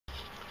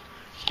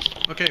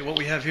Okay, what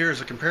we have here is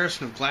a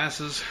comparison of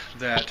glasses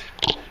that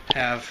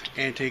have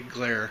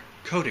anti-glare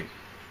coating.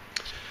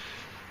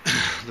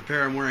 The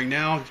pair I'm wearing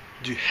now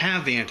do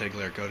have the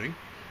anti-glare coating.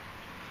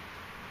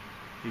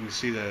 You can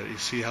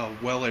see how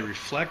well they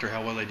reflect or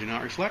how well they do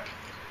not reflect.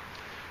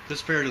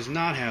 This pair does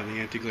not have the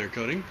anti-glare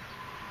coating.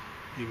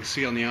 You can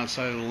see on the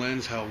outside of the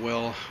lens how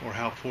well or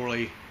how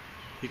poorly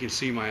you can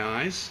see my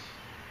eyes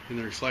in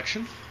the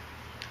reflection.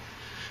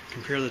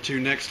 Compare the two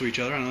next to each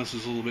other. I know this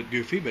is a little bit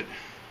goofy, but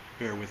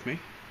bear with me.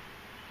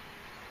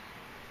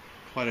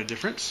 Quite a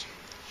difference.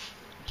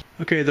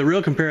 Okay, the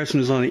real comparison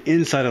is on the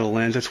inside of the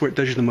lens. That's where it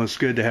does you the most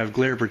good to have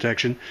glare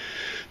protection.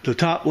 The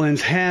top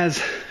lens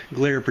has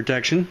glare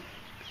protection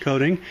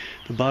coating.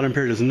 The bottom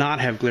pair does not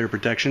have glare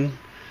protection.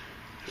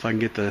 If I can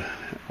get the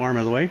arm out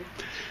of the way.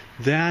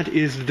 That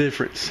is the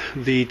difference.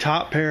 The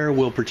top pair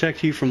will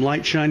protect you from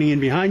light shining in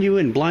behind you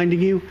and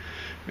blinding you,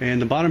 and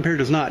the bottom pair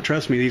does not.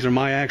 Trust me, these are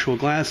my actual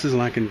glasses,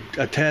 and I can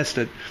attest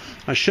that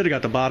I should have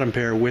got the bottom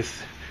pair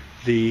with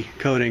the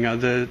coating.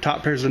 The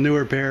top pair is the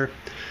newer pair.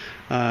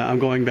 I'm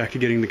going back to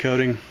getting the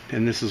coating,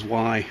 and this is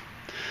why.